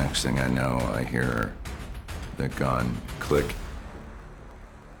the next thing I know, I hear the gun click.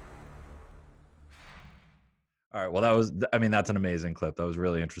 All right. Well, that was, I mean, that's an amazing clip. That was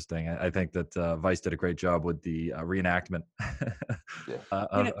really interesting. I think that Vice did a great job with the reenactment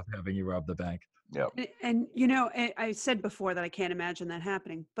of having you rob the bank. Yeah. And, you know, I said before that I can't imagine that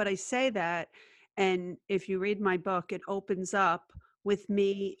happening, but I say that, and if you read my book, it opens up with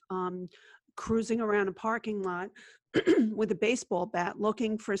me cruising around a parking lot with a baseball bat,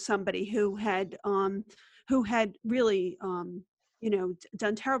 looking for somebody who had really, you know,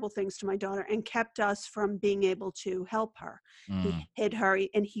 done terrible things to my daughter and kept us from being able to help her. He hid her,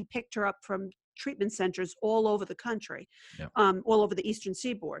 and he picked her up from treatment centers all over the country, Yep. All over the Eastern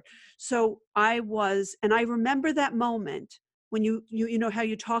Seaboard. So I remember that moment when you know how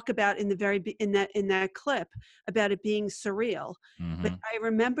you talk about in that clip about it being surreal. Mm-hmm. But I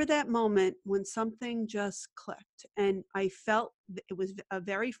remember that moment when something just clicked, and I felt it was a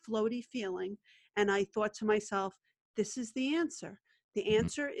very floaty feeling, and I thought to myself, this is the answer. The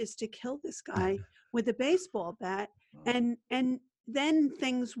answer is to kill this guy with a baseball bat, and then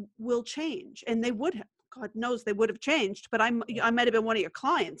things will change. And they would have. God knows they would have changed, but I might have been one of your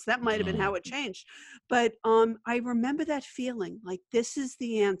clients. That might have been how it changed. But I remember that feeling like, this is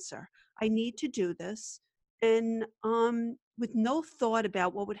the answer. I need to do this. And with no thought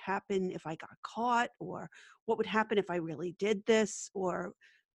about what would happen if I got caught, or what would happen if I really did this,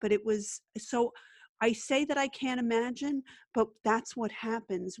 but it was so. I say that I can't imagine, but that's what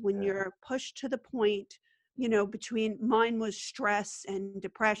happens when you're pushed to the point, you know, between, mine was stress and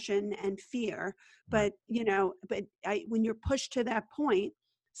depression and fear. But, you know, when you're pushed to that point,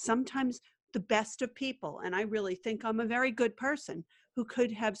 sometimes the best of people, and I really think I'm a very good person who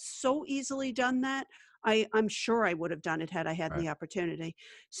could have so easily done that, I'm sure I would have done it had I had Right. the opportunity.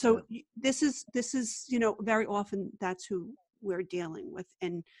 Yeah. So this is, very often that's who we're dealing with.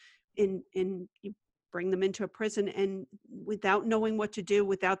 And you bring them into a prison and without knowing what to do,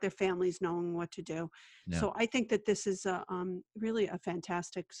 without their families knowing what to do. Yeah. So I think that this is really a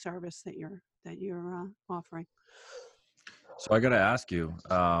fantastic service that you're offering. So I got to ask you,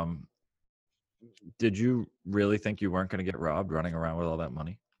 did you really think you weren't going to get robbed running around with all that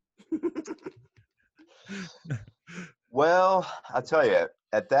money? Well, I'll tell you,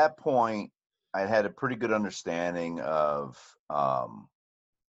 at that point, I had a pretty good understanding of,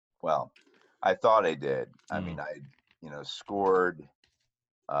 well, I thought I did. I mean, I, scored.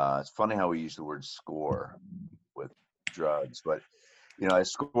 It's funny how we use the word score with drugs, but, I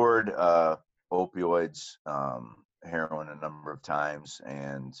scored opioids, heroin a number of times.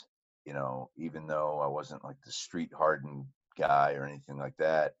 And, even though I wasn't like the street hardened guy or anything like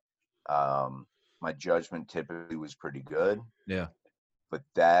that, my judgment typically was pretty good. Yeah. But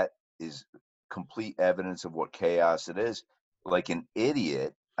that is complete evidence of what chaos it is. Like an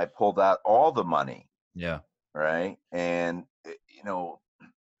idiot, I pulled out all the money. Yeah. Right. And,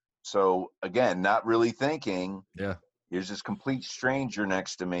 so again, not really thinking. Yeah. Here's this complete stranger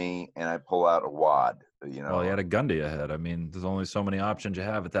next to me, and I pull out a wad. Well, you had a gun to your head. I mean, there's only so many options you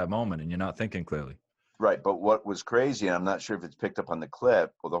have at that moment, and you're not thinking clearly. Right. But what was crazy, and I'm not sure if it's picked up on the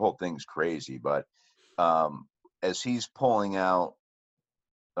clip, well, the whole thing's crazy, but as he's pulling out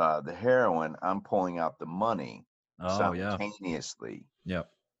the heroin, I'm pulling out the money simultaneously. Yeah.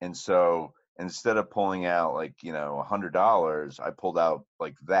 And so instead of pulling out like, $100, I pulled out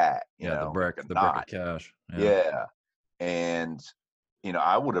like that, the brick of cash. Yeah. And,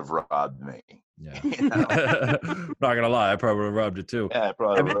 I would have robbed me. Yeah. Not gonna lie, I probably would have robbed you too. Yeah,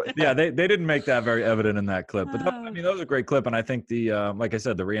 probably. They didn't make that very evident in that clip, but that was a great clip. And I think the like I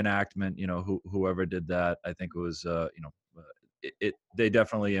said, the reenactment, whoever did that, I think it was they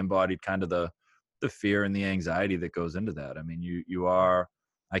definitely embodied kind of the fear and the anxiety that goes into that. I mean,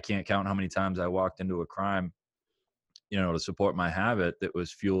 I can't count how many times I walked into a crime, to support my habit that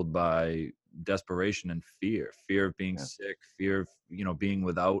was fueled by desperation and fear of being sick, fear of, being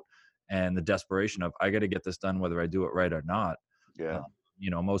without, and the desperation of, I got to get this done, whether I do it right or not. Yeah.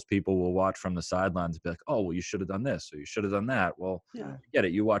 Most people will watch from the sidelines and be like, oh, well, you should have done this, or you should have done that. Well, get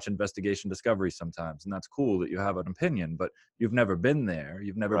it. You watch Investigation Discovery sometimes, and that's cool that you have an opinion, but you've never been there.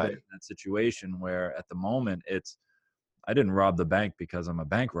 You've never been in that situation where at the moment I didn't rob the bank because I'm a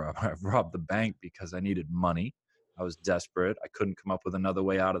bank robber. I robbed the bank because I needed money. I was desperate. I couldn't come up with another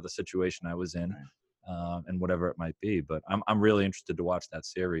way out of the situation I was in, and whatever it might be. But I'm really interested to watch that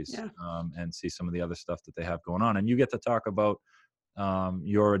series and see some of the other stuff that they have going on. And you get to talk about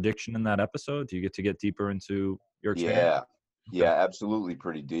your addiction in that episode. Do you get to get deeper into your experience? Yeah, absolutely,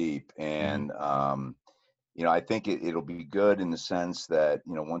 pretty deep. And I think it'll be good in the sense that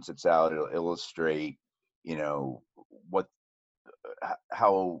once it's out, it'll illustrate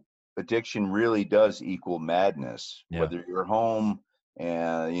how addiction really does equal madness. Whether you're home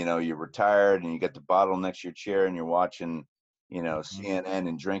and you're retired and you got the bottle next to your chair and you're watching CNN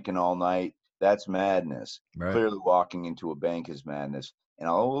and drinking all night, that's madness. Clearly walking into a bank is madness. And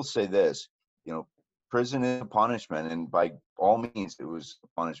I will say this, prison is a punishment, and by all means it was a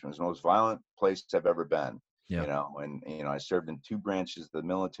punishment. It was the most violent place I've ever been. And I served in 2 branches of the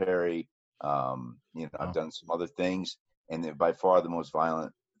military. I've done some other things, and by far the most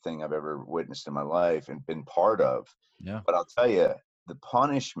violent thing I've ever witnessed in my life and been part of. But I'll tell you, the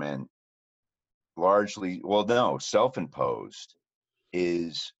punishment largely, self-imposed,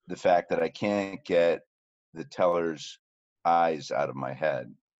 is the fact that I can't get the teller's eyes out of my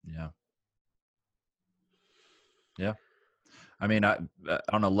head. Yeah. I mean, on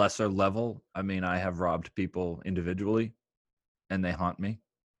a lesser level, I mean, I have robbed people individually and they haunt me.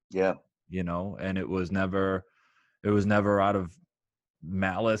 Yeah. And it was never out of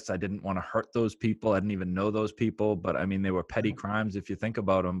malice. I didn't want to hurt those people. I didn't even know those people, but I mean, they were petty crimes if you think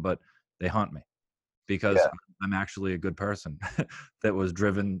about them, but they haunt me because I'm actually a good person that was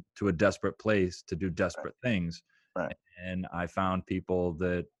driven to a desperate place to do desperate things. Right. And I found people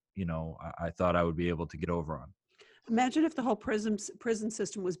that, I thought I would be able to get over on. Imagine if the whole prison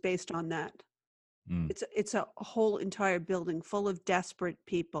system was based on that. It's a whole entire building full of desperate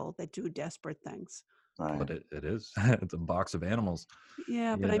people that do desperate things. Right. But it is. It's a box of animals.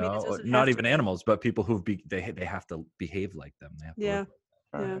 Yeah, but I mean, it doesn't not even animals, but people they have to behave like them. They have to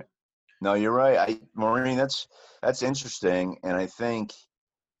Right. No, you're right. Maureen, that's interesting, and I think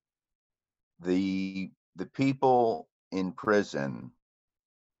the people in prison,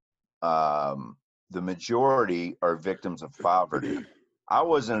 the majority are victims of poverty. I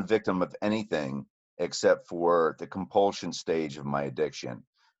wasn't a victim of anything except for the compulsion stage of my addiction.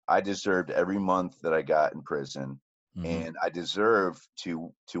 I deserved every month that I got in prison, and I deserve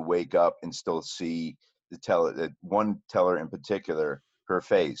to wake up and still see the teller, that one teller in particular, her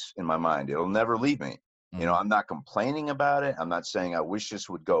face in my mind. It'll never leave me. You know, I'm not complaining about it. I'm not saying I wish this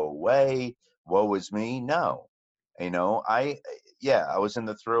would go away. Woe is me. No. You know, I was in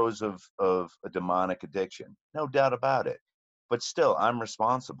the throes of a demonic addiction, no doubt about it. But still, I'm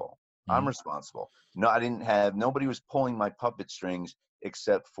responsible. I'm responsible. No, I didn't have, nobody was pulling my puppet strings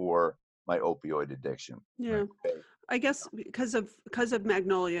except for my opioid addiction. Yeah. Okay. I guess because of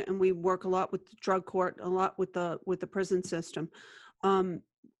Magnolia, and we work a lot with the drug court, a lot with the prison system,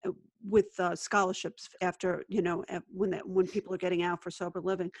 with scholarships after, you know, when people are getting out for sober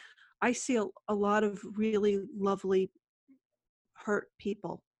living. I see a lot of really lovely hurt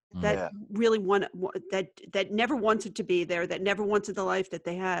people that Yeah. really that never wanted to be there, that never wanted the life that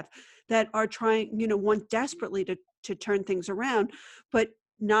they have, that are trying, you know, want desperately to turn things around. But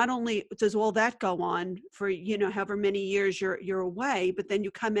not only does all that go on for, you know, however many years you're away, but then you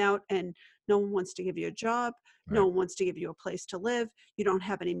come out and no one wants to give you a job. No one wants to give you a place to live. You don't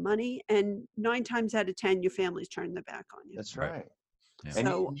have any money. And 9 times out of 10, your family's turning their back on you. That's right. Yeah. And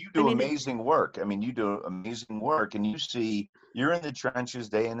So, you do amazing work. I mean, you do amazing work, and you're in the trenches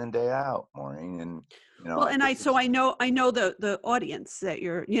day in and day out, Maureen. And you know, well, and I know the audience that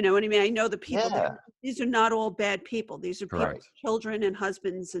you're, you know what I mean? I know the people. yeah, These are not all bad people. These are Correct. people's children and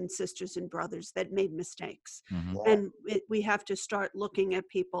husbands and sisters and brothers that made mistakes. Mhm. yeah, And we have to start looking at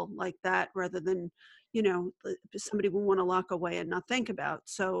people like that rather than, you know, somebody we want to lock away and not think about.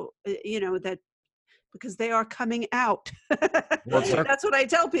 So, you know, that because they are coming out. Well, That's what I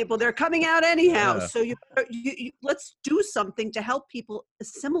tell people. They're coming out anyhow. Yeah. So you let's do something to help people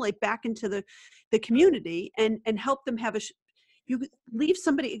assimilate back into the community and help them have you leave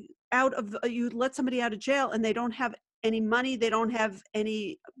somebody out of, you let somebody out of jail and they don't have any money, they don't have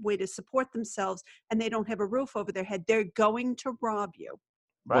any way to support themselves, and they don't have a roof over their head. They're going to rob you.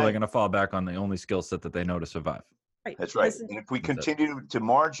 Well, they're right. going to fall back on the only skill set that they know to survive. Right. That's right. Doesn't- And if we That's it. continue to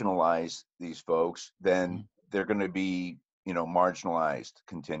marginalize these folks, then they're going to be, you know, marginalized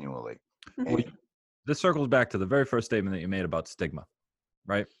continually. Mhm. And This circles back to the very first statement that you made about stigma,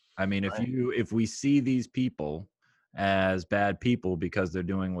 right? I mean, Right. if we see these people as bad people because they're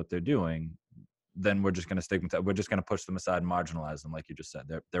doing what they're doing, then we're just going to stigmatize. We're just going to push them aside and marginalize them, like you just said.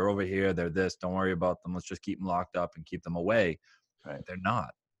 They're over here. They're this. Don't worry about them. Let's just keep them locked up and keep them away. Right. They're not.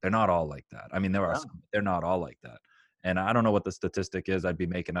 They're not all like that. I mean, there are No. some, but they're not all like that. And I don't know what the statistic is. I'd be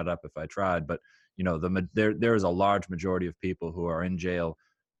making it up if I tried. But you know, there is a large majority of people who are in jail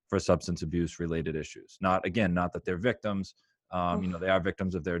for substance abuse related issues. Not that they're victims. You know, they are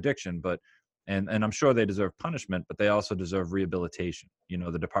victims of their addiction, but and I'm sure they deserve punishment, but they also deserve rehabilitation. You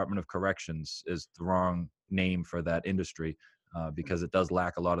know, the Department of Corrections is the wrong name for that industry because it does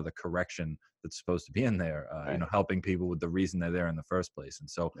lack a lot of the correction that's supposed to be in there. You know, helping people with the reason they're there in the first place. And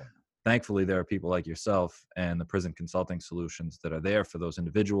so, thankfully, there are people like yourself and the Prison Consulting Solutions that are there for those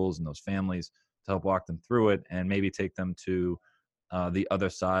individuals and those families to help walk them through it and maybe take them to the other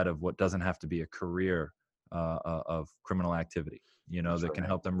side of what doesn't have to be a career of criminal activity, you know, that can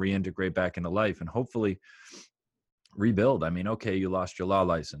help them reintegrate back into life and hopefully rebuild. I mean, okay, you lost your law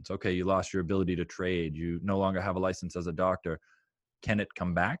license. Okay, you lost your ability to trade. You no longer have a license as a doctor. Can it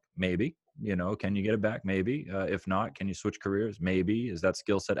come back? Maybe. You know, can you get it back? Maybe. If not, can you switch careers? Maybe. Is that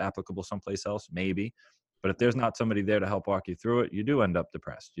skill set applicable someplace else? Maybe. But if there's not somebody there to help walk you through it, you do end up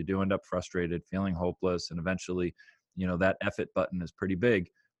depressed. You do end up frustrated, feeling hopeless, and eventually, you know, that F it button is pretty big,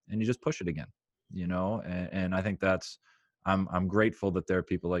 and you just push it again. You know, and I think that's. I'm grateful that there are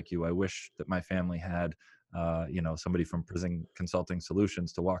people like you. I wish that my family had, you know, somebody from Prison Consulting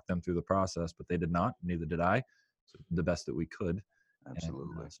Solutions to walk them through the process, but they did not. Neither did I. So the best that we could.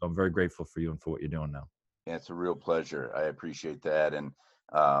 absolutely. And, so I'm very grateful for you and for what you're doing now. Yeah, it's a real pleasure. I appreciate that. And,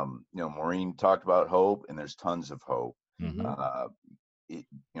 you know, Maureen talked about hope, and there's tons of hope. Mhm. You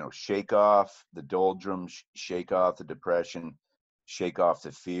know, shake off the doldrums, shake off the depression, shake off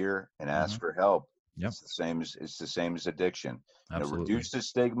the fear, and ask for help. Yep. It's the same as addiction. You know, Absolutely. reduce the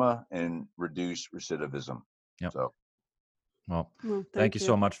stigma and reduce recidivism. Yep. So, Well, Well, thank you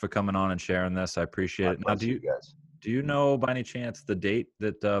so much for coming on and sharing this. I appreciate it. Now, bless you guys. do you know by any chance the date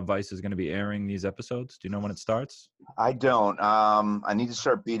that Vice is going to be airing these episodes? Do you know when it starts? I don't. I need to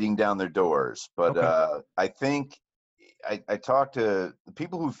start beating down their doors, but Okay. I think I talked to the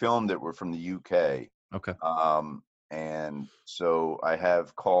people who filmed it were from the UK. Okay. And so I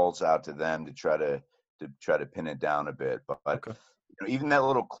have calls out to them to try to pin it down a bit. But Okay. you know, even that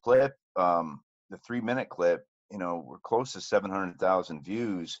little clip, the 3-minute clip, we're close to 700,000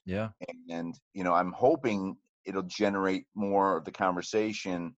 views. Yeah. And, I'm hoping it'll generate more of the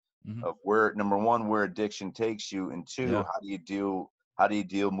conversation of where, number one, where addiction takes you, and two, Yeah. how do you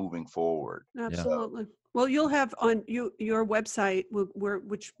deal moving forward? Absolutely. Well, you'll have on your website,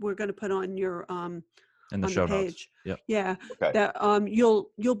 which we're going to put on your In the on show the notes. page. Yep. Yeah. Okay. That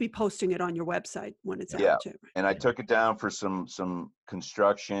you'll be posting it on your website when it's Yeah. out too. And I took it down for some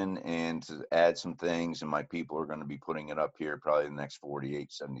construction and to add some things, and my people are going to be putting it up here probably in the next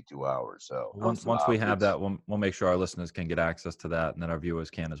 48, 72 hours. So Once we have that, we'll make sure our listeners can get access to that, and then our viewers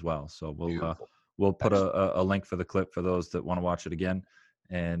can as well. So we'll put a link for the clip for those that want to watch it again.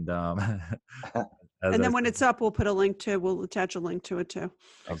 And and then when it's up, we'll attach a link to it too.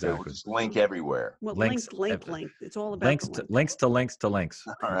 Exactly. We'll just link everywhere. Well, link. It's all about links to links.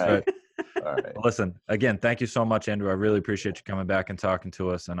 All right. All right. Well, listen, again, thank you so much, Andrew. I really appreciate you coming back and talking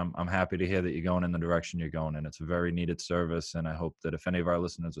to us. And I'm happy to hear that you're going in the direction you're going in. It's a very needed service. And I hope that if any of our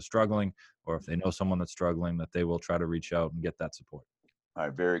listeners are struggling, or if they know someone that's struggling, that they will try to reach out and get that support. All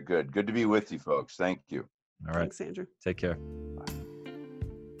right. Very good. Good to be with you folks. Thank you. All right. Thanks, Andrew. Take care. Bye.